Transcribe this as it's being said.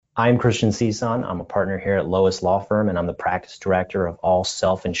I'm Christian Cison. I'm a partner here at Lois Law Firm, and I'm the practice director of all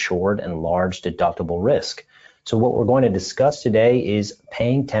self-insured and large deductible risk. So what we're going to discuss today is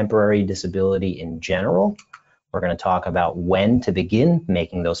paying temporary disability in general. We're going to talk about when to begin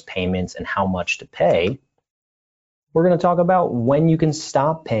making those payments and how much to pay. We're going to talk about when you can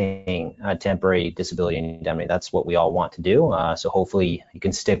stop paying temporary disability indemnity. That's what we all want to do. So hopefully you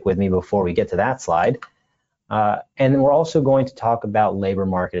can stick with me before we get to that slide. And then we're also going to talk about labor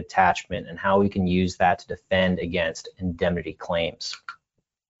market attachment and how we can use that to defend against indemnity claims.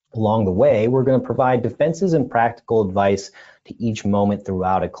 Along the way, we're going to provide defenses and practical advice to each moment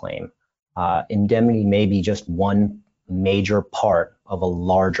throughout a claim. Indemnity may be just one major part of a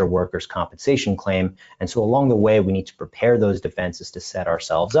larger workers' compensation claim, and so along the way, we need to prepare those defenses to set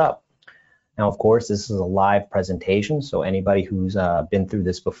ourselves up. Now, of course, this is a live presentation, so anybody who's been through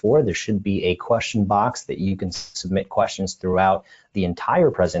this before, there should be a question box that you can submit questions throughout the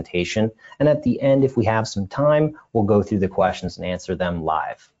entire presentation. And at the end, if we have some time, we'll go through the questions and answer them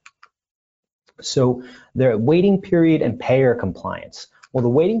live. So the waiting period and payer compliance. Well, the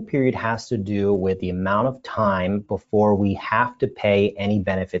waiting period has to do with the amount of time before we have to pay any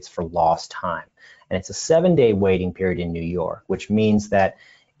benefits for lost time. And it's a 7-day waiting period in New York, which means that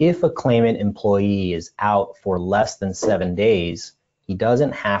if a claimant employee is out for less than 7 days, he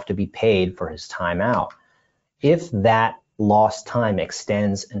doesn't have to be paid for his time out. If that lost time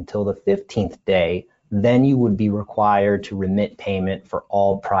extends until the 15th day, then you would be required to remit payment for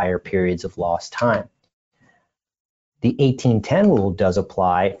all prior periods of lost time. The 1810 rule does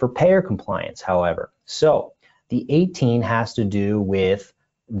apply for payer compliance, however. So the 18 has to do with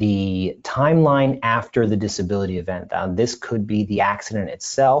the timeline after the disability event. This could be the accident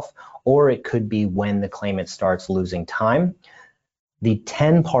itself, or it could be when the claimant starts losing time. The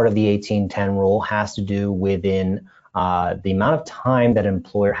 10 part of the 1810 rule has to do within the amount of time that an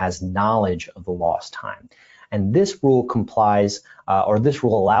employer has knowledge of the lost time. And this rule complies, this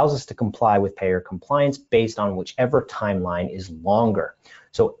rule allows us to comply with payer compliance based on whichever timeline is longer.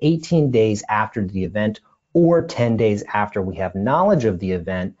 So 18 days after the event or 10 days after we have knowledge of the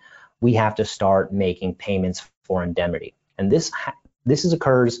event, we have to start making payments for indemnity. And this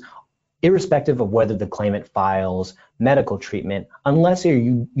occurs irrespective of whether the claimant files medical treatment, unless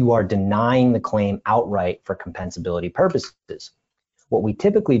you are denying the claim outright for compensability purposes. What we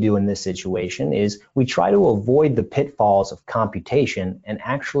typically do in this situation is we try to avoid the pitfalls of computation and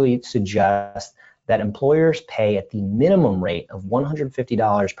actually suggest that employers pay at the minimum rate of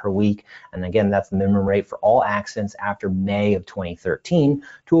 $150 per week, and again, that's the minimum rate for all accidents after May of 2013,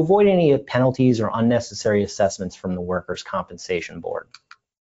 to avoid any penalties or unnecessary assessments from the Workers' Compensation Board.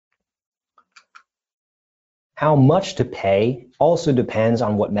 How much to pay also depends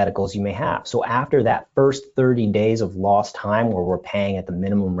on what medicals you may have. So after that first 30 days of lost time where we're paying at the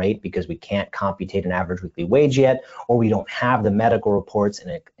minimum rate because we can't computate an average weekly wage yet, or we don't have the medical reports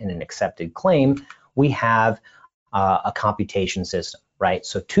in an accepted claim, we have a computation system, right?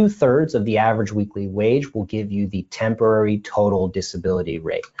 So 2/3 of the average weekly wage will give you the temporary total disability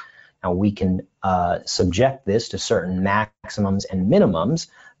rate. Now we can subject this to certain maximums and minimums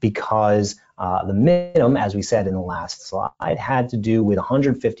because the minimum, as we said in the last slide, had to do with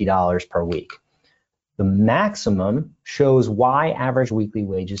 $150 per week. The maximum shows why average weekly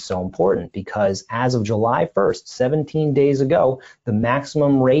wage is so important, because as of July 1st, 17 days ago, the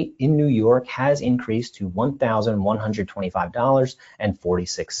maximum rate in New York has increased to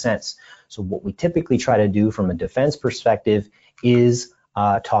 $1,125.46. So what we typically try to do from a defense perspective is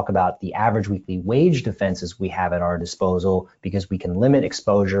talk about the average weekly wage defenses we have at our disposal, because we can limit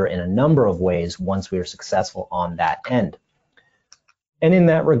exposure in a number of ways once we are successful on that end. And in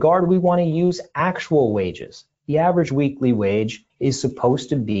that regard, we want to use actual wages. The average weekly wage is supposed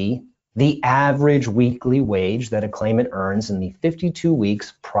to be the average weekly wage that a claimant earns in the 52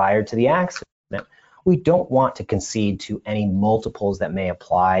 weeks prior to the accident. We don't want to concede to any multiples that may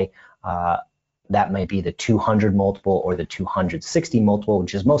apply. That might be the 200 multiple or the 260 multiple,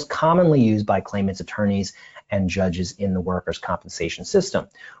 which is most commonly used by claimants' attorneys and judges in the workers' compensation system.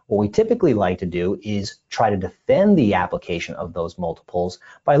 What we typically like to do is try to defend the application of those multiples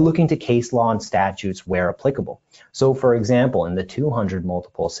by looking to case law and statutes where applicable. So for example, in the 200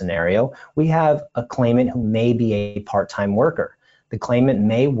 multiple scenario, we have a claimant who may be a part-time worker. The claimant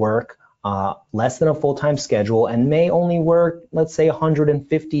may work less than a full-time schedule and may only work, let's say,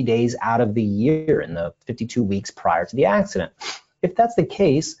 150 days out of the year in the 52 weeks prior to the accident. If that's the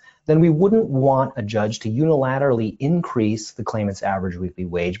case, then we wouldn't want a judge to unilaterally increase the claimant's average weekly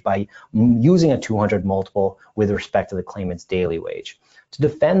wage by using a 200 multiple with respect to the claimant's daily wage. To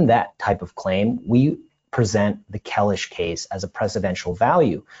defend that type of claim, we present the Kellish case as a precedential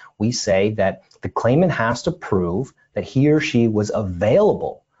value. We say that the claimant has to prove that he or she was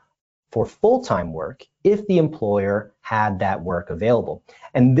available for full-time work if the employer had that work available.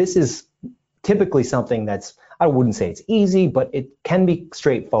 And this is typically something that's, I wouldn't say it's easy, but it can be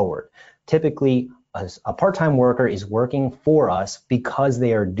straightforward. Typically, a part-time worker is working for us because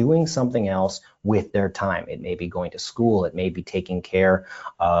they are doing something else with their time. It may be going to school, it may be taking care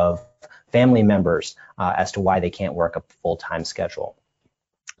of family members as to why they can't work a full-time schedule.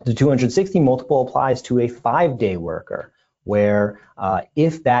 The 260 multiple applies to a 5-day worker, where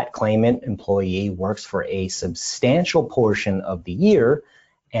if that claimant employee works for a substantial portion of the year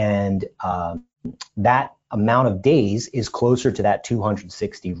and that amount of days is closer to that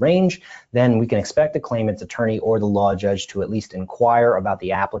 260 range, then we can expect the claimant's attorney or the law judge to at least inquire about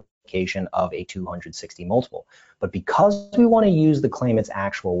the application of a 260 multiple. But because we want to use the claimant's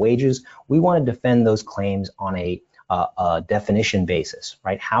actual wages, we want to defend those claims on a definition basis,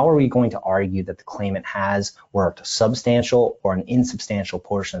 right? How are we going to argue that the claimant has worked a substantial or an insubstantial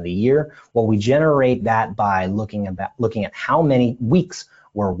portion of the year? Well, we generate that by looking at how many weeks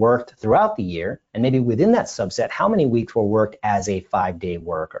were worked throughout the year, and maybe within that subset, how many weeks were worked as a 5-day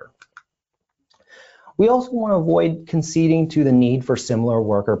worker. We also want to avoid conceding to the need for similar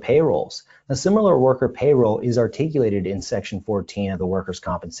worker payrolls. The similar worker payroll is articulated in Section 14 of the Workers'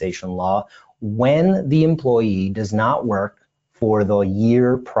 Compensation Law when the employee does not work for the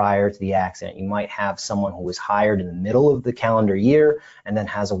year prior to the accident. You might have someone who was hired in the middle of the calendar year and then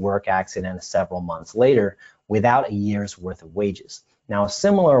has a work accident several months later without a year's worth of wages. Now, a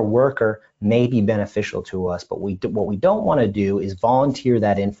similar worker may be beneficial to us, but what we don't want to do is volunteer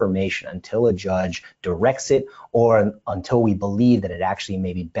that information until a judge directs it or until we believe that it actually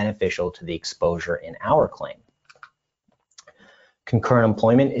may be beneficial to the exposure in our claim. Concurrent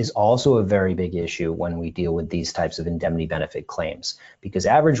employment is also a very big issue when we deal with these types of indemnity benefit claims, because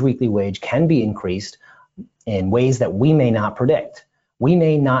average weekly wage can be increased in ways that we may not predict. We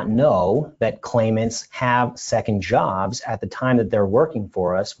may not know that claimants have second jobs at the time that they're working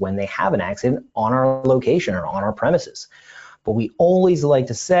for us when they have an accident on our location or on our premises. But we always like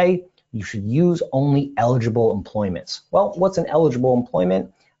to say you should use only eligible employments. Well, what's an eligible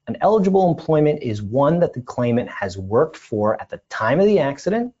employment? An eligible employment is one that the claimant has worked for at the time of the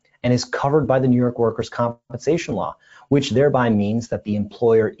accident and is covered by the New York Workers' Compensation Law, which thereby means that the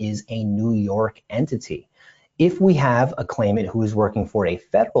employer is a New York entity. If we have a claimant who is working for a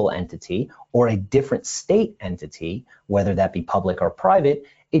federal entity or a different state entity, whether that be public or private,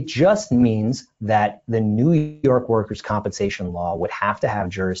 it just means that the New York Workers' Compensation Law would have to have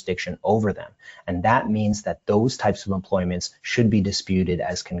jurisdiction over them. And that means that those types of employments should be disputed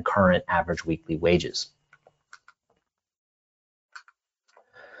as concurrent average weekly wages.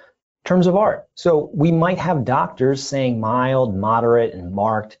 Terms of art. So we might have doctors saying mild, moderate, and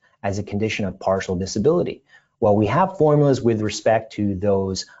marked as a condition of partial disability. Well, we have formulas with respect to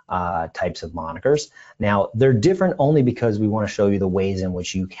those types of monikers. Now, they're different only because we want to show you the ways in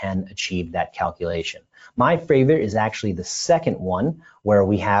which you can achieve that calculation. My favorite is actually the second one, where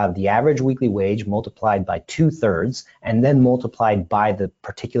we have the average weekly wage multiplied by 2/3 and then multiplied by the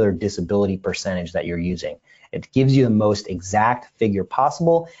particular disability percentage that you're using. It gives you the most exact figure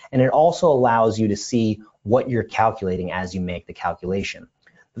possible, and it also allows you to see what you're calculating as you make the calculation.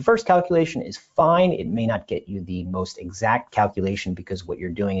 The first calculation is fine. It may not get you the most exact calculation because what you're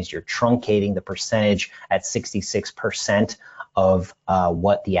doing is you're truncating the percentage at 66% of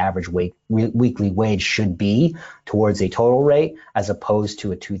what the average weekly wage should be towards a total rate, as opposed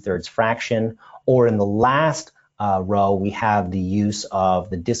to a 2/3 fraction. Or in the last row, we have the use of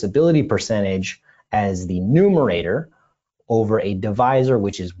the disability percentage as the numerator over a divisor,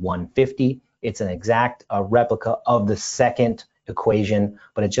 which is 150. It's an exact replica of the second equation,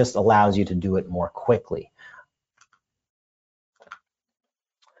 but it just allows you to do it more quickly.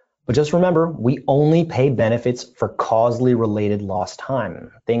 But just remember, we only pay benefits for causally related lost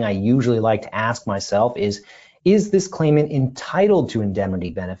time. The thing I usually like to ask myself is this claimant entitled to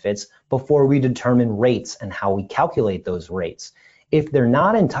indemnity benefits before we determine rates and how we calculate those rates? If they're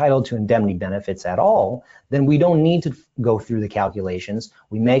not entitled to indemnity benefits at all, then we don't need to go through the calculations.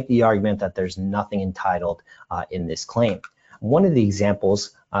 We make the argument that there's nothing entitled in this claim. One of the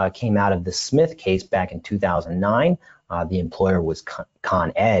examples came out of the Smith case back in 2009. The employer was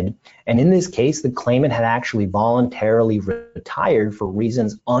Con Ed. And in this case, the claimant had actually voluntarily retired for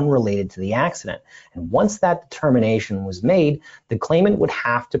reasons unrelated to the accident. And once that determination was made, the claimant would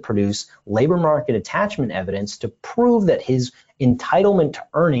have to produce labor market attachment evidence to prove that his entitlement to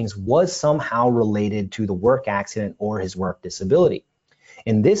earnings was somehow related to the work accident or his work disability.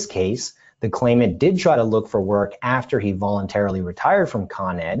 In this case, The claimant did try to look for work after he voluntarily retired from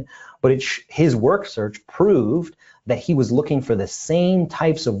Con Ed, but his work search proved that he was looking for the same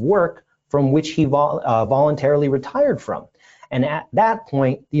types of work from which he voluntarily retired from. And at that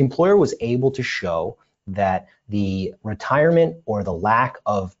point, the employer was able to show that the retirement or the lack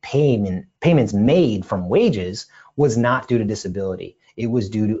of payments made from wages was not due to disability. It was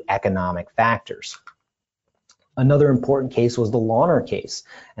due to economic factors. Another important case was the Launer case,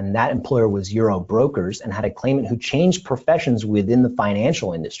 and that employer was Euro Brokers and had a claimant who changed professions within the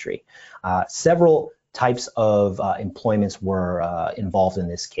financial industry. Several types of employments were involved in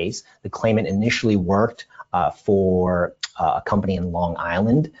this case. The claimant initially worked for a company in Long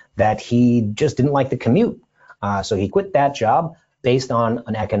Island that he just didn't like the commute. So he quit that job based on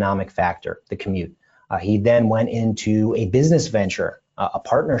an economic factor, the commute. He then went into a business venture, a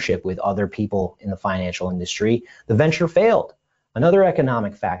partnership with other people in the financial industry. The venture failed. Another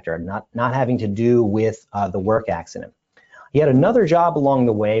economic factor, not having to do with the work accident. He had another job along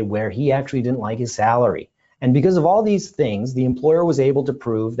the way where he actually didn't like his salary. And because of all these things, the employer was able to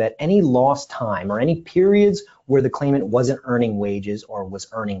prove that any lost time or any periods where the claimant wasn't earning wages or was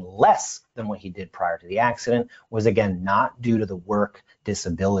earning less than what he did prior to the accident was, again, not due to the work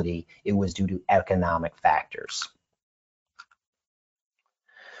disability. It was due to economic factors.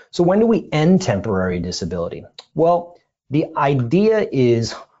 So when do we end temporary disability? Well, the idea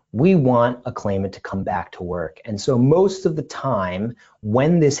is we want a claimant to come back to work. And so most of the time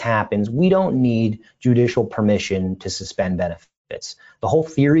when this happens, we don't need judicial permission to suspend benefits. The whole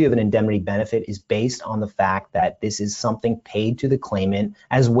theory of an indemnity benefit is based on the fact that this is something paid to the claimant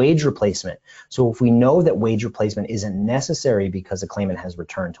as wage replacement. So if we know that wage replacement isn't necessary because the claimant has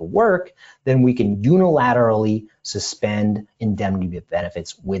returned to work, then we can unilaterally suspend indemnity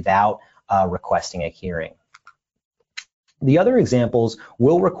benefits without requesting a hearing. The other examples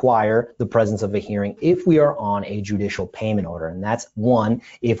will require the presence of a hearing if we are on a judicial payment order, and that's one,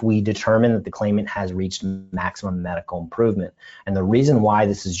 if we determine that the claimant has reached maximum medical improvement. And the reason why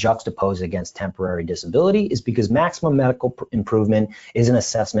this is juxtaposed against temporary disability is because maximum medical improvement is an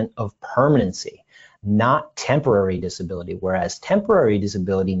assessment of permanency, not temporary disability, whereas temporary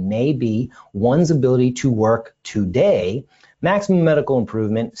disability may be one's ability to work today. Maximum medical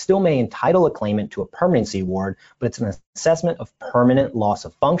improvement still may entitle a claimant to a permanency award, but it's an assessment of permanent loss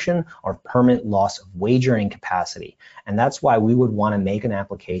of function or permanent loss of wage earning capacity. And that's why we would want to make an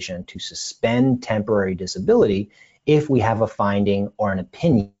application to suspend temporary disability if we have a finding or an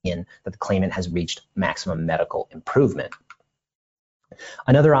opinion that the claimant has reached maximum medical improvement.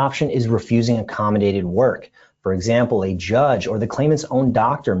 Another option is refusing accommodated work. For example, a judge or the claimant's own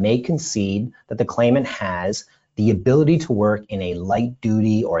doctor may concede that the claimant has the ability to work in a light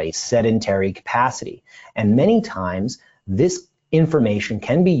duty or a sedentary capacity. And many times, this information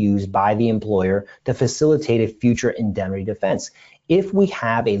can be used by the employer to facilitate a future indemnity defense. If we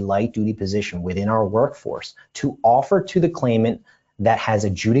have a light duty position within our workforce to offer to the claimant that has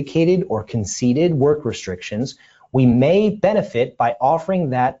adjudicated or conceded work restrictions, we may benefit by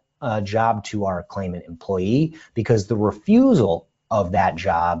offering that job to our claimant employee, because the refusal of that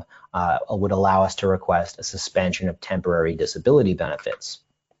job would allow us to request a suspension of temporary disability benefits.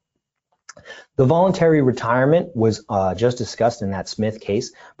 The voluntary retirement was just discussed in that Smith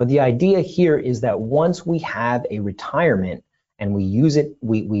case, but the idea here is that once we have a retirement and we use it,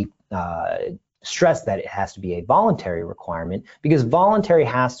 we stress that it has to be a voluntary requirement, because voluntary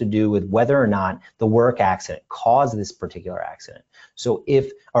has to do with whether or not the work accident caused this particular accident. So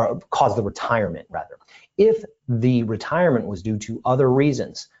or caused the retirement rather. If the retirement was due to other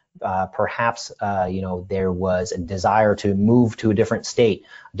reasons, perhaps there was a desire to move to a different state,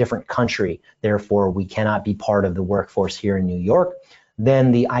 a different country, therefore we cannot be part of the workforce here in New York,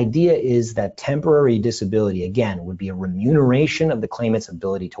 then the idea is that temporary disability, again, would be a remuneration of the claimant's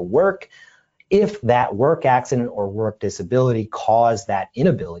ability to work if that work accident or work disability caused that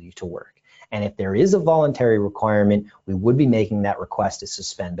inability to work. And if there is a voluntary requirement, we would be making that request to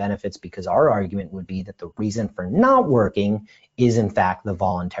suspend benefits, because our argument would be that the reason for not working is in fact the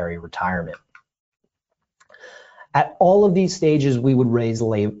voluntary retirement. At all of these stages, we would raise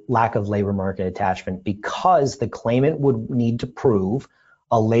lack of labor market attachment, because the claimant would need to prove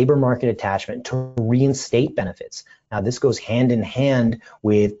a labor market attachment to reinstate benefits. Now, this goes hand in hand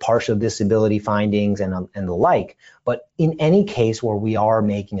with partial disability findings and the like, but in any case where we are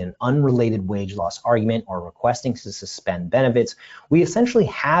making an unrelated wage loss argument or requesting to suspend benefits, we essentially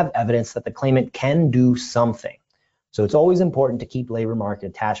have evidence that the claimant can do something. So it's always important to keep labor market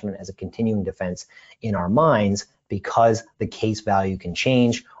attachment as a continuing defense in our minds, because the case value can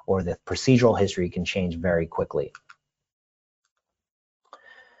change or the procedural history can change very quickly.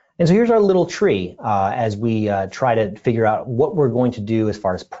 And so here's our little tree as we try to figure out what we're going to do as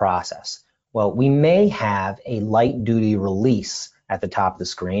far as process. Well, we may have a light duty release at the top of the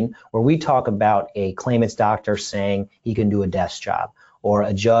screen where we talk about a claimant's doctor saying he can do a desk job, or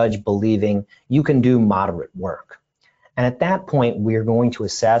a judge believing you can do moderate work. And at that point, we're going to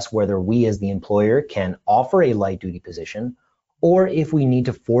assess whether we as the employer can offer a light duty position, or if we need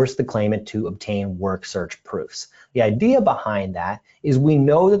to force the claimant to obtain work search proofs. The idea behind that is we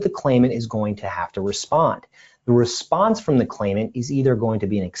know that the claimant is going to have to respond. The response from the claimant is either going to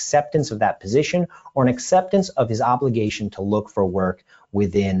be an acceptance of that position or an acceptance of his obligation to look for work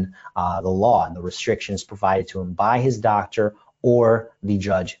within the law and the restrictions provided to him by his doctor or the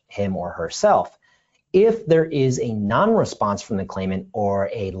judge, him or herself. If there is a non-response from the claimant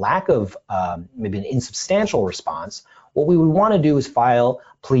or a lack of maybe an insubstantial response, what we would want to do is file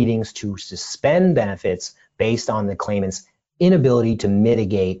pleadings to suspend benefits based on the claimant's inability to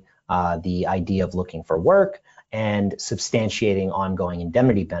mitigate the idea of looking for work and substantiating ongoing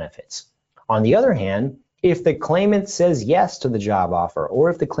indemnity benefits. On the other hand, if the claimant says yes to the job offer, or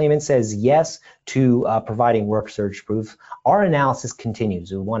if the claimant says yes to providing work search proof, our analysis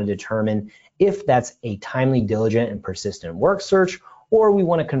continues. We want to determine if that's a timely, diligent, and persistent work search, or we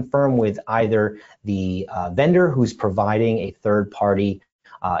want to confirm with either the vendor who's providing a third-party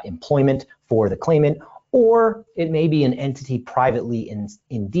employment for the claimant, or it may be an entity privately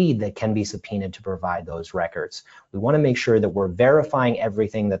indeed that can be subpoenaed to provide those records. We want to make sure that we're verifying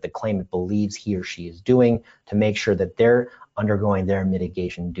everything that the claimant believes he or she is doing to make sure that they're undergoing their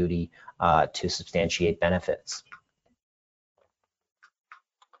mitigation duty to substantiate benefits.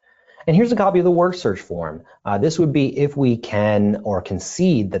 And here's a copy of the work search form. This would be if we can or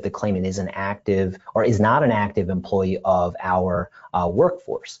concede that the claimant is an active or is not an active employee of our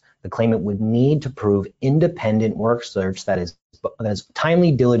workforce. The claimant would need to prove independent work search that is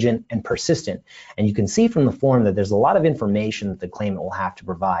timely, diligent, and persistent. And you can see from the form that there's a lot of information that the claimant will have to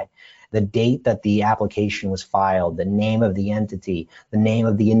provide. The date that the application was filed, the name of the entity, the name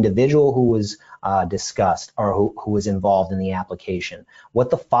of the individual who was discussed or who was involved in the application, what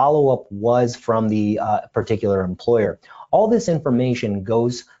the follow-up was from the particular employer. All this information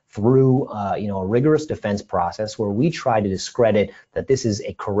goes through a rigorous defense process where we try to discredit that this is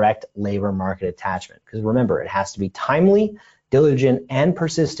a correct labor market attachment. Because remember, it has to be timely, diligent, and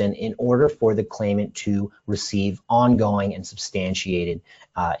persistent in order for the claimant to receive ongoing and substantiated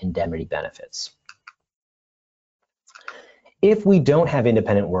indemnity benefits. If we don't have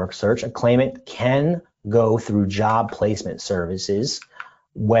independent work search, a claimant can go through job placement services,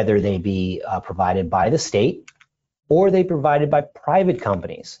 whether they be provided by the state or they provided by private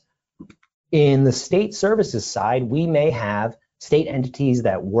companies. In the state services side, we may have state entities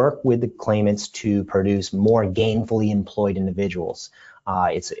that work with the claimants to produce more gainfully employed individuals.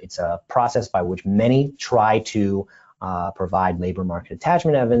 It's a process by which many try to provide labor market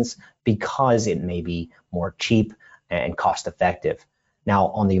attachment evidence because it may be more cheap and cost effective. Now,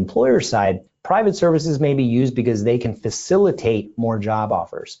 on the employer side, private services may be used because they can facilitate more job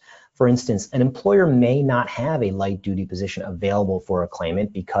offers. For instance, an employer may not have a light duty position available for a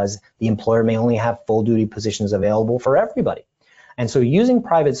claimant because the employer may only have full duty positions available for everybody. And so using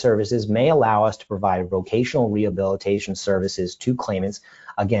private services may allow us to provide vocational rehabilitation services to claimants.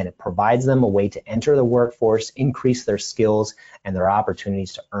 Again, it provides them a way to enter the workforce, increase their skills and their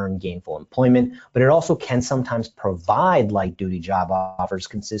opportunities to earn gainful employment, but it also can sometimes provide light duty job offers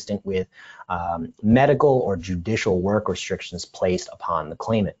consistent with medical or judicial work restrictions placed upon the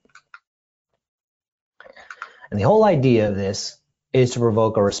claimant. And the whole idea of this is to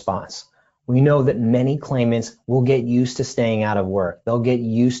provoke a response. We know that many claimants will get used to staying out of work. They'll get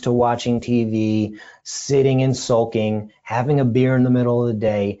used to watching TV, sitting and sulking, having a beer in the middle of the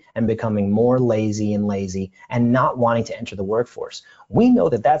day, and becoming more lazy and not wanting to enter the workforce. We know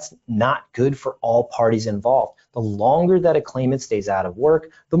that that's not good for all parties involved. The longer that a claimant stays out of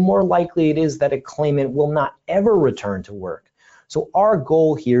work, the more likely it is that a claimant will not ever return to work. So our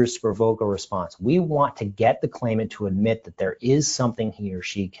goal here is to provoke a response. We want to get the claimant to admit that there is something he or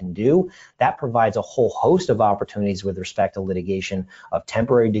she can do. That provides a whole host of opportunities with respect to litigation of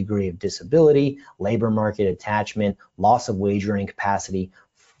temporary degree of disability, labor market attachment, loss of wage earning capacity,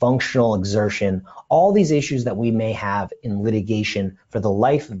 functional exertion, all these issues that we may have in litigation for the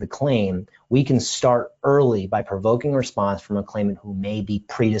life of the claim. We can start early by provoking a response from a claimant who may be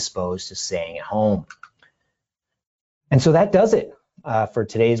predisposed to staying at home. And so that does it for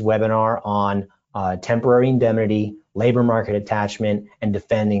today's webinar on temporary indemnity, labor market attachment, and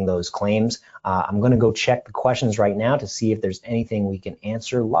defending those claims. I'm going to go check the questions right now to see if there's anything we can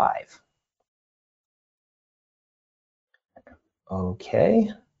answer live.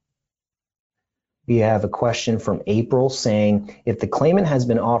 Okay. We have a question from April saying, if the claimant has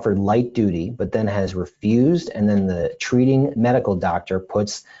been offered light duty, but then has refused, and then the treating medical doctor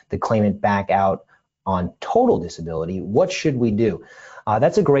puts the claimant back out on total disability, what should we do?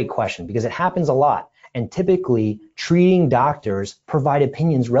 That's a great question because it happens a lot. And typically, treating doctors provide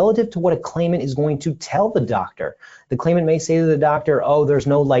opinions relative to what a claimant is going to tell the doctor. The claimant may say to the doctor, oh, there's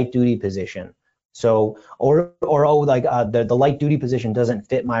no light duty position. So, or oh, like the light duty position doesn't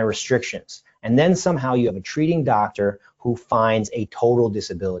fit my restrictions. And then somehow you have a treating doctor who finds a total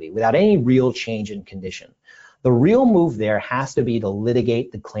disability without any real change in condition. The real move there has to be to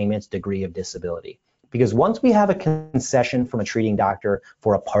litigate the claimant's degree of disability. Because once we have a concession from a treating doctor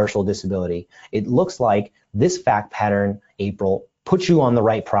for a partial disability, it looks like this fact pattern, April, puts you on the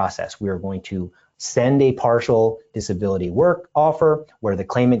right process. We are going to send a partial disability work offer where the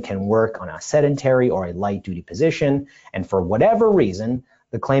claimant can work on a sedentary or a light duty position. And for whatever reason,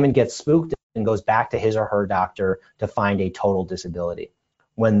 the claimant gets spooked and goes back to his or her doctor to find a total disability.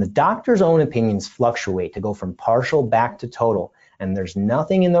 When the doctor's own opinions fluctuate to go from partial back to total, and there's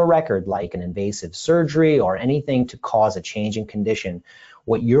nothing in the record like an invasive surgery or anything to cause a change in condition,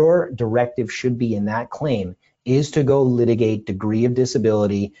 what your directive should be in that claim is to go litigate degree of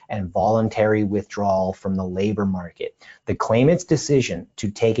disability and voluntary withdrawal from the labor market. The claimant's decision to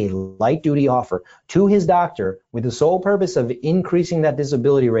take a light duty offer to his doctor with the sole purpose of increasing that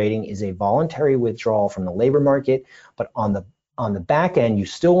disability rating is a voluntary withdrawal from the labor market, but on the back end, you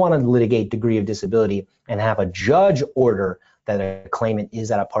still want to litigate degree of disability and have a judge order that a claimant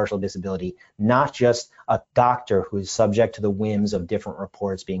is at a partial disability, not just a doctor who is subject to the whims of different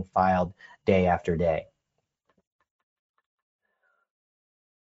reports being filed day after day.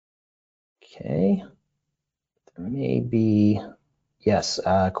 Okay, there may be, yes,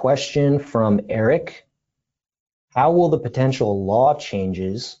 a question from Eric. How will the potential law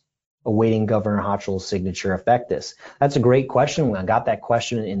changes awaiting Governor Hochul's signature affect this? That's a great question. I got that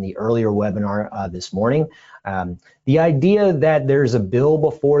question in the earlier webinar this morning. The idea that there's a bill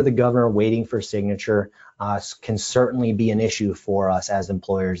before the governor waiting for signature can certainly be an issue for us as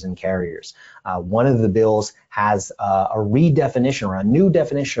employers and carriers. One of the bills has a redefinition or a new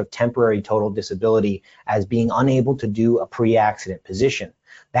definition of temporary total disability as being unable to do a pre-accident position.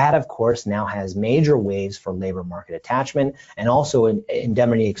 That, of course, now has major waves for labor market attachment and also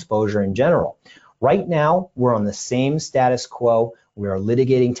indemnity exposure in general. Right now, we're on the same status quo. We are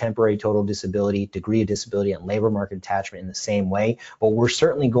litigating temporary total disability, degree of disability, and labor market attachment in the same way, but we're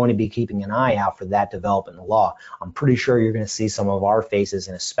certainly going to be keeping an eye out for that development in the law. I'm pretty sure you're going to see some of our faces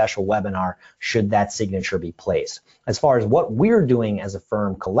in a special webinar should that signature be placed. As far as what we're doing as a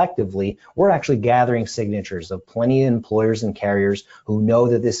firm collectively, we're actually gathering signatures of plenty of employers and carriers who know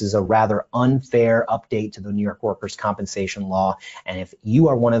that this is a rather unfair update to the New York Workers' Compensation Law. And if you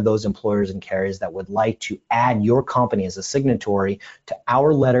are one of those employers and carriers that would like to add your company as a signatory to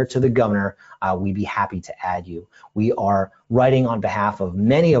our letter to the governor, we'd be happy to add you. We are writing on behalf of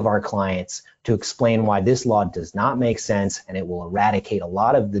many of our clients to explain why this law does not make sense and it will eradicate a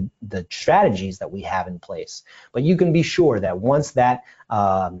lot of the strategies that we have in place. But you can be sure that once that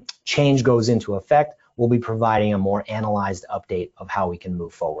change goes into effect, we'll be providing a more analyzed update of how we can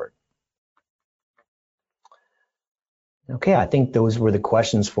move forward. Okay, I think those were the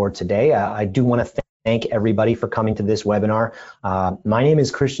questions for today. I do want to thank everybody for coming to this webinar. My name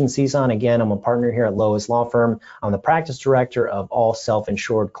is Christian Cison. Again, I'm a partner here at Lois Law Firm. I'm the practice director of all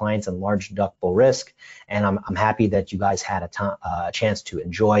self-insured clients and large deductible risk. And I'm happy that you guys had a chance to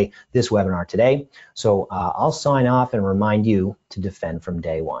enjoy this webinar today. So I'll sign off and remind you to defend from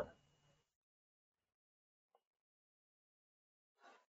day one.